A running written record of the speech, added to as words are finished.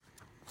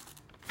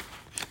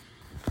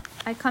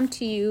I come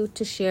to you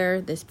to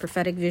share this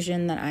prophetic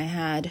vision that I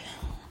had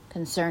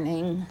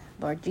concerning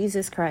Lord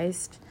Jesus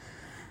Christ,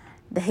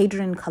 the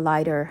Hadron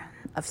Collider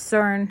of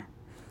CERN,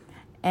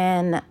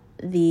 and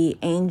the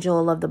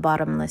angel of the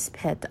bottomless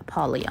pit,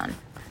 Apollyon.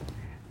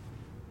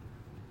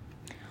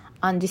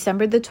 On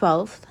December the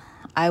 12th,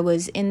 I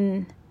was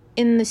in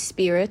the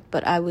spirit,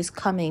 but I was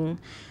coming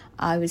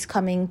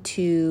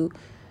to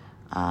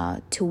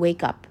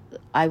wake up.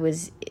 I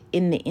was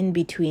in the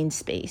in-between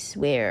space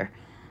where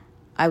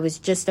I was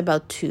just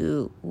about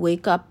to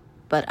wake up,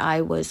 but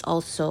I was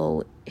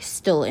also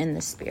still in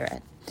the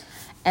spirit.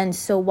 And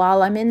so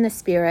while I'm in the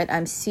spirit,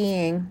 I'm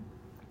seeing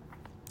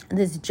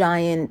this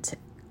giant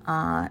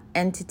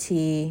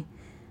entity.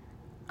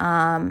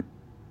 I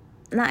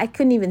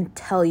couldn't even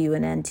tell you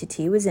an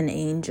entity. It was an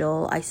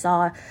angel. I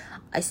saw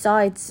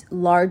its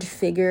large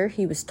figure.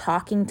 He was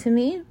talking to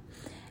me,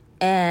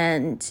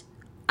 and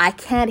I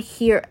can't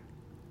hear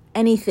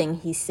anything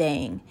he's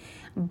saying.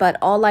 But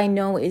all I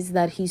know is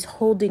that he's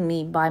holding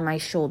me by my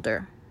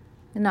shoulder.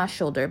 Not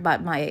shoulder,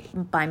 but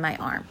by my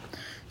arm.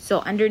 So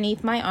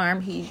underneath my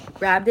arm, he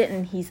grabbed it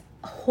and he's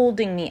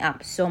holding me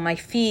up. So my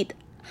feet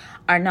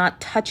are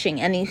not touching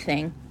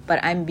anything,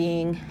 but I'm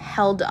being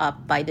held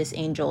up by this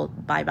angel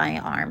by my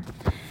arm.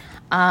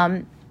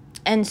 And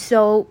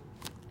so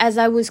as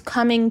I was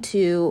coming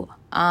to,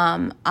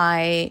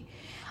 I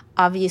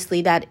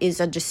obviously that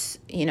is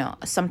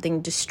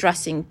something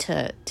distressing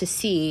to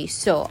see.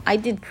 So I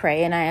did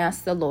pray and I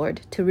asked the Lord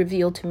to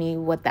reveal to me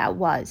what that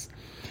was.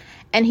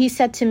 And he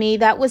said to me,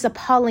 that was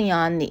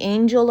Apollyon, the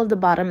angel of the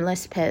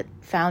bottomless pit,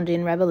 found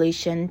in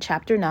Revelation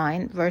chapter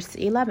 9, verse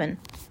 11.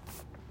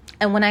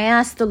 And when I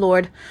asked the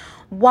Lord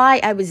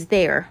why I was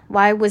there,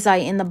 why was I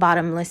in the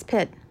bottomless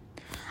pit,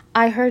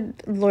 I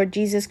heard Lord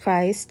Jesus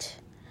Christ.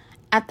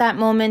 At that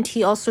moment,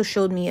 he also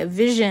showed me a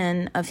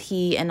vision of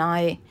he and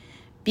I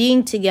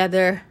being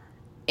together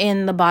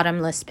in the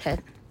bottomless pit.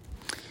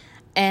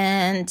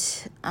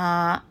 And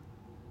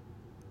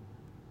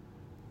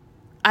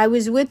I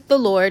was with the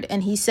Lord,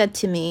 and he said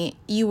to me,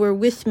 you were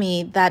with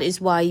me, that is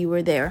why you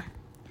were there.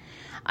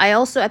 I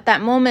also at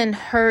that moment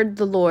heard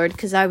the Lord,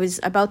 because I was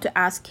about to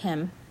ask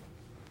him,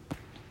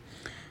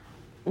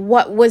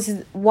 what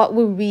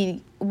were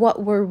we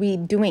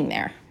doing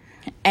there?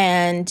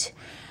 And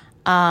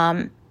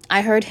I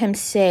heard him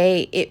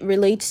say it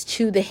relates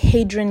to the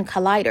Hadron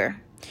Collider.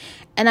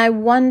 And I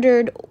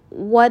wondered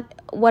what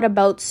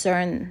about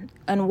CERN,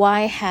 and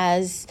why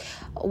does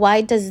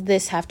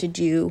this have to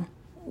do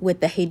with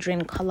the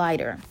Hadron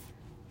Collider?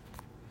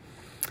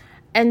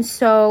 And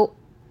so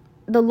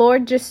the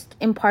Lord just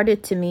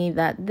imparted to me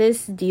that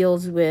this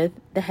deals with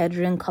the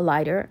Hadron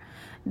Collider,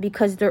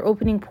 because they're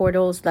opening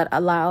portals that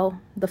allow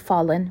the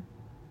fallen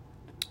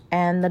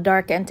and the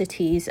dark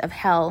entities of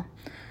hell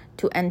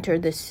to enter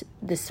this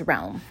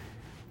realm.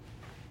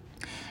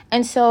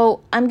 And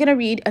so I'm going to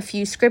read a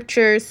few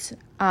scriptures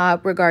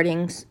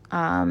regarding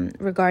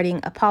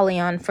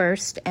Apollyon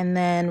first, and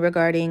then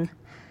regarding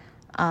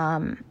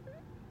CERN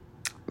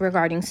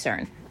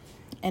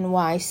and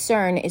why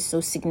CERN is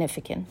so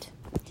significant.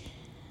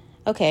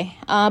 Okay,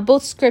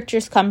 both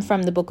scriptures come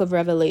from the book of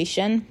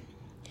Revelation.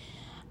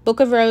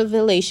 Book of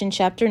Revelation,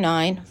 chapter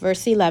 9,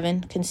 verse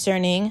 11,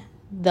 concerning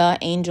the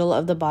angel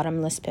of the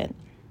bottomless pit.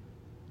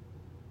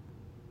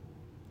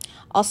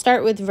 I'll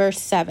start with verse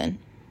 7.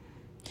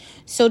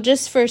 So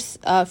just first,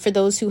 for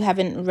those who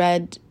haven't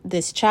read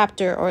this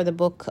chapter or the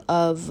book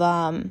of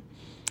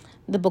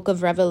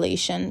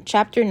Revelation,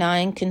 chapter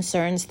 9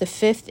 concerns the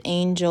fifth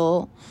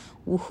angel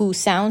who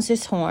sounds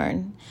his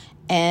horn,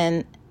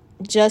 and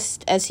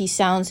just as he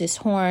sounds his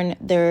horn,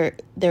 there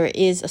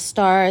is a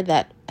star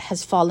that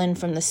has fallen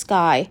from the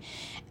sky,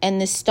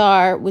 and the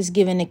star was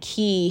given a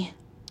key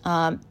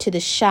to the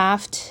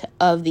shaft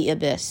of the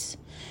abyss.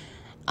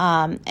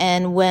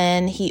 And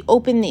when he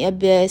opened the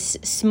abyss,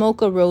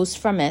 smoke arose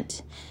from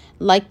it,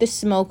 like the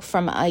smoke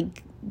from a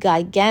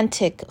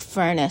gigantic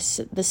furnace.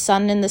 The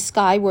sun and the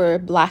sky were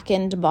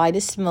blackened by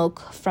the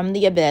smoke from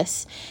the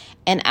abyss,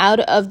 and out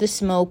of the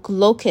smoke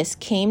locusts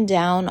came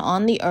down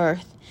on the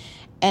earth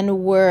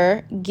and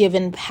were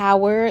given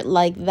power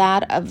like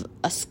that of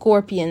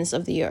scorpions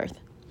of the earth.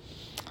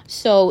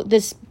 So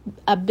this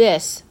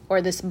abyss,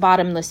 or this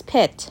bottomless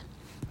pit,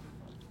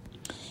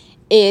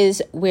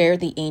 is where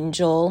the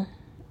angel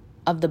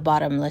of the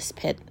bottomless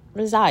pit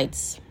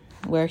resides,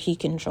 where he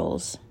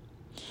controls.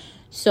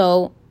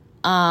 So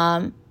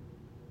the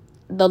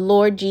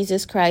Lord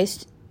Jesus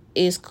Christ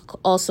is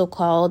also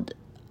called,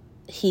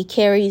 he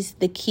carries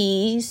the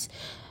keys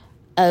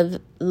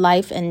of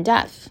life and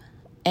death.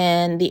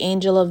 And the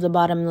angel of the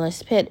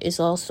bottomless pit is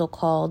also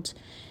called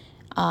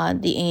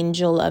the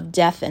angel of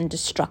death and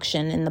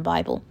destruction in the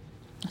Bible.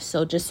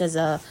 So just as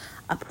a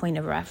point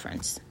of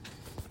reference.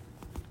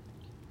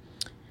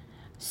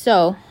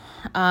 So,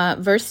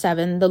 verse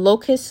 7, the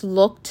locusts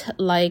looked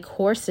like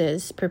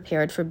horses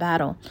prepared for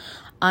battle.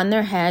 On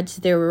their heads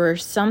there were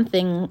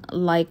something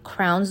like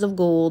crowns of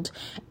gold,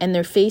 and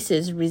their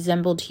faces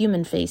resembled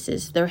human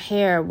faces. Their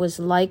hair was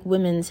like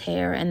women's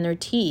hair, and their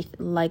teeth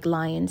like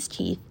lions'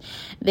 teeth.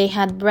 They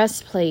had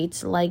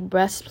breastplates like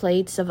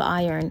breastplates of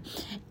iron,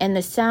 and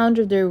the sound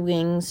of their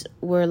wings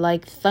were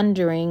like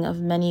thundering of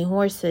many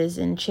horses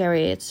and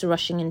chariots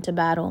rushing into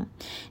battle.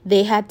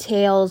 They had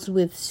tails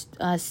with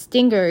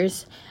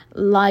stingers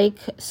like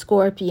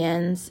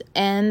scorpions,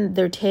 and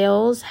their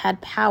tails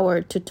had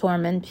power to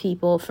torment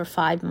people for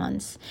 5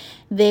 months.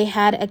 They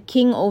had a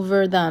king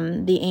over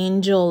them, the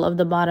angel of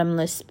the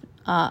bottomless,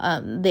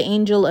 the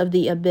angel of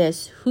the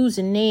abyss, whose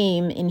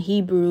name in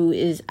Hebrew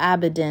is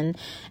Abaddon,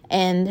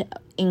 and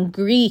in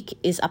Greek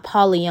is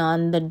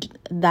Apollyon,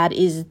 that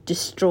is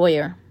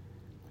destroyer.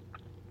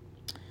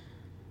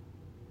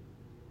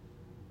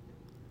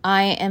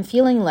 I am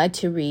feeling led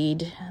to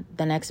read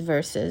the next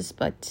verses,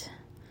 but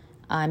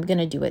I'm going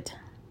to do it.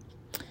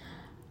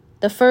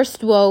 The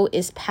first woe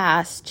is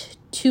past.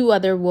 2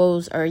 other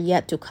woes are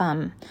yet to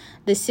come.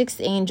 The 6th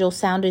angel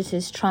sounded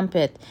his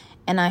trumpet,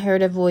 and I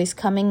heard a voice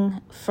coming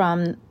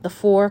from the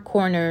 4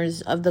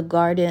 corners of the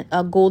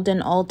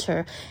golden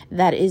altar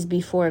that is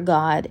before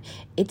God.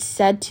 It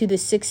said to the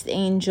 6th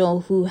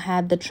angel who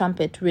had the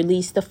trumpet,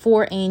 "Release the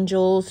 4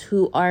 angels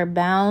who are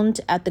bound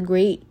at the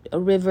great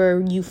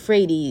river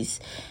Euphrates."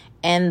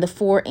 And the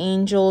 4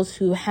 angels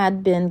who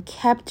had been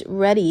kept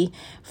ready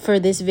for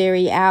this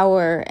very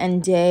hour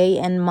and day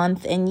and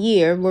month and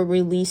year were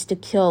released to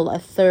kill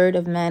 1/3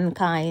 of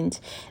mankind.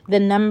 The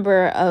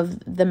number of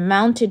the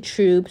mounted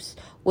troops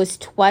was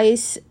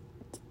twice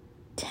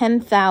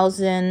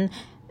 10,000,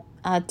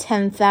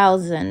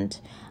 10,000.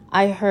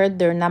 I heard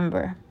their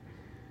number.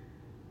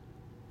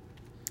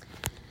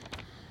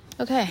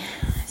 Okay,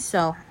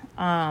 so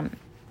I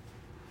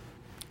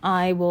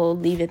will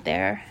leave it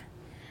there.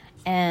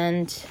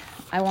 And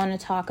I want to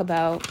talk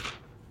about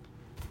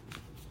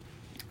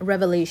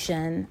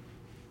Revelation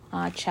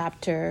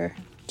chapter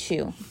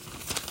 2.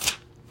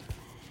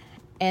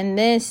 And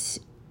this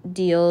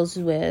deals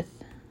with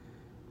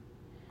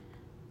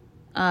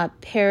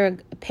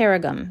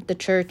Pergamum, the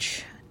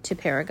church to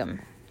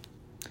Pergamum.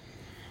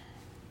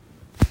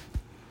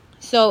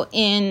 So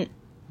in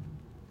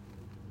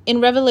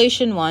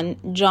Revelation 1,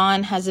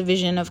 John has a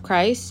vision of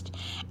Christ,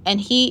 and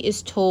he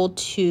is told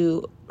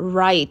to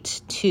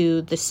write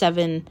to the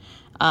 7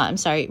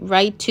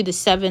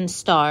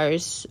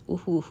 stars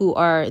who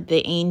are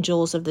the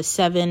angels of the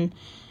seven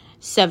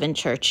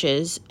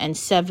churches, and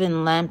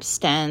 7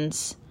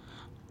 lampstands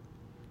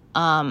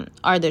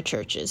are the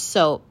churches.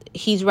 So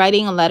he's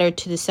writing a letter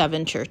to the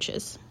 7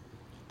 churches,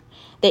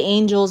 the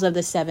angels of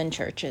the 7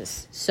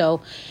 churches.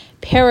 So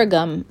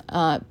Pergamum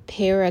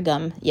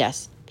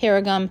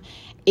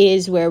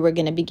is where we're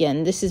going to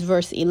begin. This is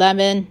verse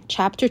 11,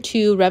 chapter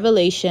 2,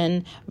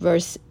 Revelation,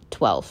 verse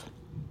 12.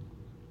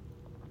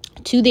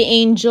 To the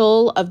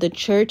angel of the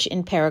church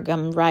in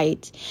Pergamum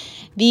write,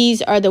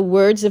 "These are the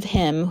words of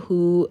him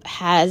who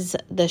has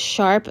the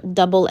sharp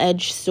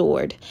double-edged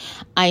sword.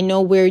 I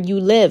know where you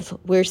live,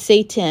 where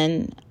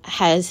Satan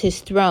has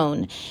his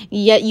throne,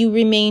 yet you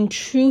remain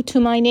true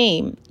to my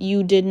name.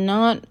 You did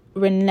not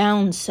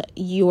renounce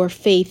your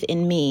faith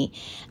in me,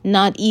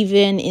 not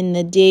even in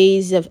the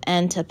days of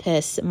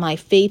Antipas, my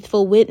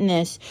faithful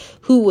witness,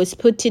 who was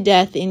put to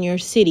death in your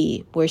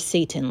city where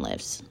Satan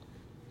lives."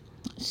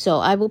 So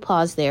I will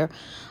pause there.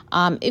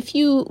 If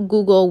you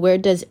Google where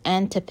was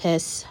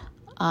Antipas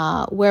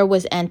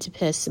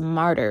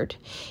martyred?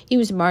 He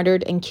was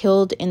martyred and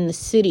killed in the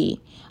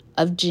city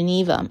of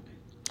Geneva.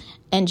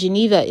 And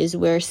Geneva is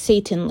where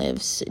Satan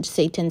lives,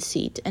 Satan's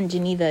seat. And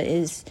Geneva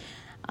is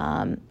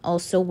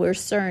also where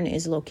CERN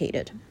is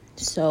located.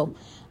 So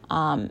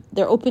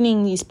they're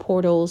opening these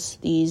portals,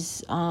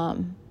 these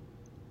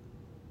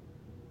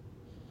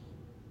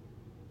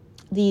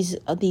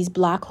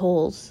black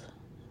holes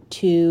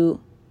to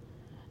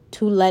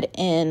let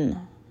in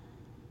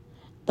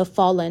the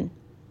fallen.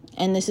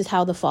 And this is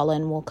how the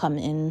fallen will come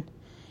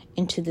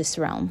into this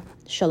realm.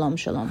 Shalom,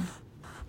 shalom.